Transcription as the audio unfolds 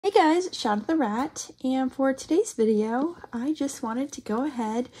Hey guys, Shot the Rat, and for today's video, I just wanted to go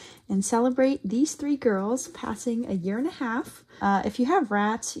ahead and celebrate these three girls passing a year and a half. If you have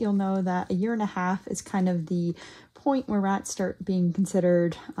rats, you'll know that a year and a half is kind of the point where rats start being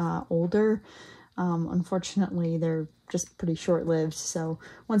considered older. Unfortunately, they're just pretty short-lived, so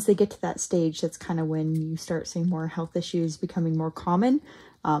once they get to that stage, that's kind of when you start seeing more health issues becoming more common.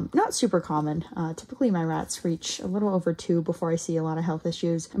 Not super common. Typically my rats reach a little over 2 before I see a lot of health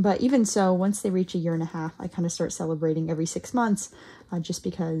issues. But even so, once they reach a year and a half, I kind of start celebrating every 6 months, just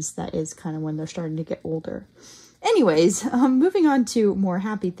because that is kind of when they're starting to get older. Anyways, moving on to more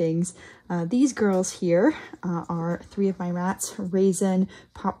happy things. These girls here are 3 of my rats, Raisin,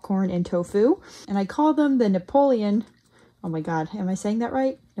 Popcorn, and Tofu. And I call them the Napoleon. Oh my god, am I saying that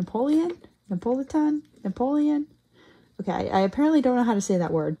right? Napoleon? Napolitan? Napoleon? Okay, I apparently don't know how to say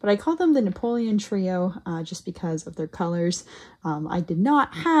that word, but I call them the Napoleon Trio just because of their colors. I did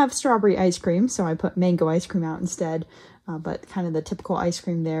not have strawberry ice cream, so I put mango ice cream out instead. But kind of the typical ice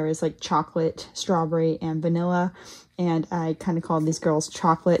cream there is like chocolate, strawberry, and vanilla. And I kind of called these girls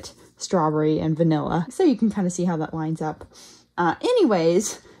chocolate, strawberry, and vanilla. So you can kind of see how that lines up.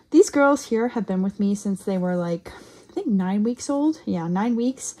 Anyways, these girls here have been with me since they were like, I think 9 weeks old. Yeah, 9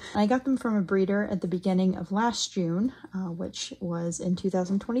 weeks. I got them from a breeder at the beginning of last June, which was in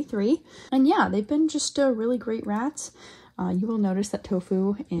 2023. And yeah, they've been just really great rats. You will notice that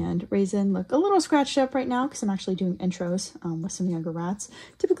Tofu and Raisin look a little scratched up right now because I'm actually doing intros with some younger rats.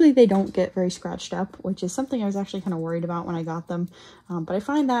 Typically they don't get very scratched up, which is something I was actually kind of worried about when I got them. But I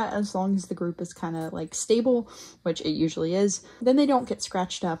find that as long as the group is kind of like stable, which it usually is, then they don't get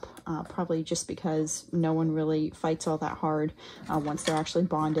scratched up, probably just because no one really fights all that hard once they're actually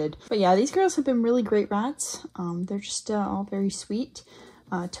bonded. But yeah, these girls have been really great rats. They're just all very sweet.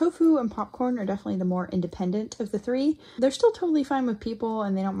 Tofu and Popcorn are definitely the more independent of the 3. They're still totally fine with people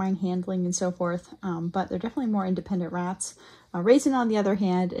and they don't mind handling and so forth, but they're definitely more independent rats. Raisin, on the other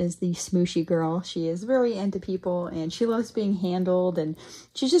hand, is the smooshy girl. She is very into people and she loves being handled, and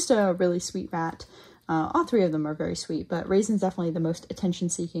she's just a really sweet rat. All 3 of them are very sweet, but Raisin's definitely the most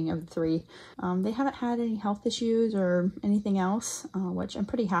attention-seeking of the 3. They haven't had any health issues or anything else, which I'm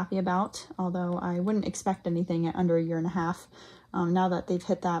pretty happy about, although I wouldn't expect anything at under a year and a half. Now that they've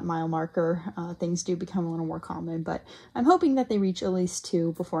hit that mile marker, things do become a little more common, but I'm hoping that they reach at least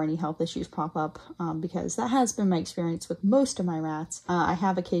 2 before any health issues pop up, because that has been my experience with most of my rats. I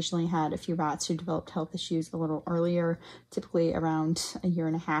have occasionally had a few rats who developed health issues a little earlier, typically around a year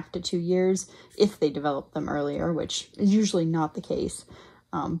and a half to 2 years, if they develop them earlier, which is usually not the case.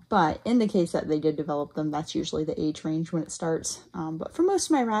 But in the case that they did develop them, that's usually the age range when it starts. But for most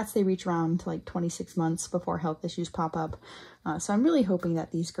of my rats, they reach around like 26 months before health issues pop up. So I'm really hoping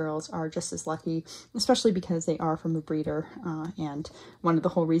that these girls are just as lucky, especially because they are from a breeder. And one of the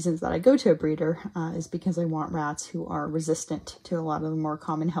whole reasons that I go to a breeder is because I want rats who are resistant to a lot of the more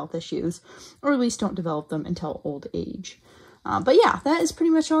common health issues, or at least don't develop them until old age. But yeah, that is pretty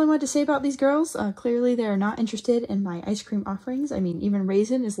much all I wanted to say about these girls. Clearly they're not interested in my ice cream offerings. I mean, even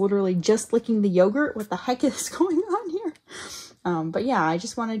Raisin is literally just licking the yogurt. What the heck is going on here? But yeah, I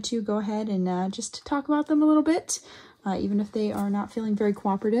just wanted to go ahead and just talk about them a little bit, even if they are not feeling very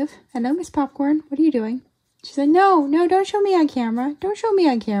cooperative. Hello, Miss Popcorn. What are you doing? She said, no, don't show me on camera. Don't show me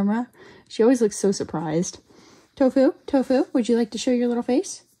on camera. She always looks so surprised. Tofu, would you like to show your little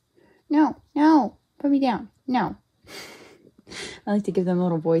face? No, put me down. No. I like to give them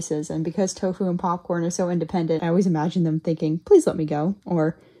little voices, and because Tofu and Popcorn are so independent, I always imagine them thinking, please let me go,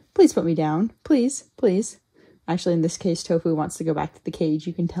 or please put me down, please. Actually, in this case, Tofu wants to go back to the cage.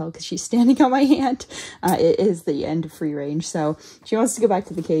 You can tell because she's standing on my hand. It is the end of free range, so she wants to go back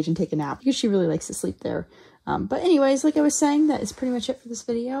to the cage and take a nap because she really likes to sleep there. But anyways, like I was saying, that is pretty much it for this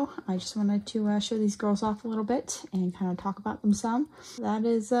video. I just wanted to show these girls off a little bit and kind of talk about them some. That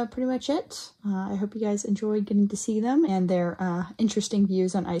is pretty much it. I hope you guys enjoyed getting to see them and their interesting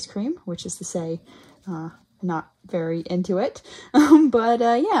views on ice cream, which is to say, not very into it. But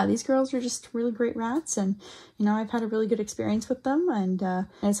yeah, these girls are just really great rats, and you know, I've had a really good experience with them, and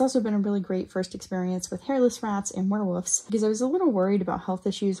it's also been a really great first experience with hairless rats and werewolves, because I was a little worried about health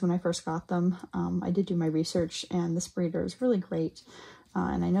issues when I first got them. I did do my research, and this breeder is really great.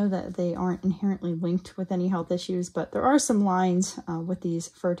 And I know that they aren't inherently linked with any health issues, but there are some lines with these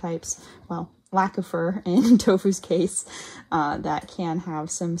fur types, well, lack of fur in Tofu's case, that can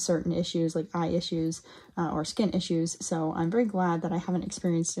have some certain issues like eye issues or skin issues. So I'm very glad that I haven't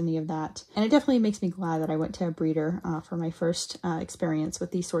experienced any of that. And it definitely makes me glad that I went to a breeder for my first experience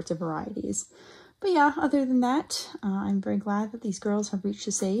with these sorts of varieties. But yeah, other than that, I'm very glad that these girls have reached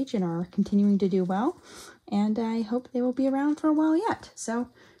this age and are continuing to do well. And I hope they will be around for a while yet. So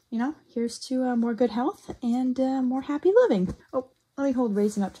you know, here's to more good health and more happy living. Oh, let me hold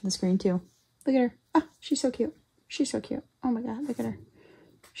Raisin up to the screen too. Look at her. Oh, she's so cute. She's so cute. Oh my god, look at her.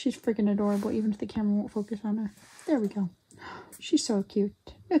 She's freaking adorable, even if the camera won't focus on her. There we go. She's so cute.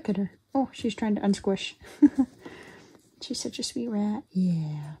 Look at her. Oh, she's trying to unsquish. She's such a sweet rat.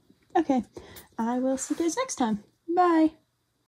 Yeah. Okay, I will see you guys next time. Bye.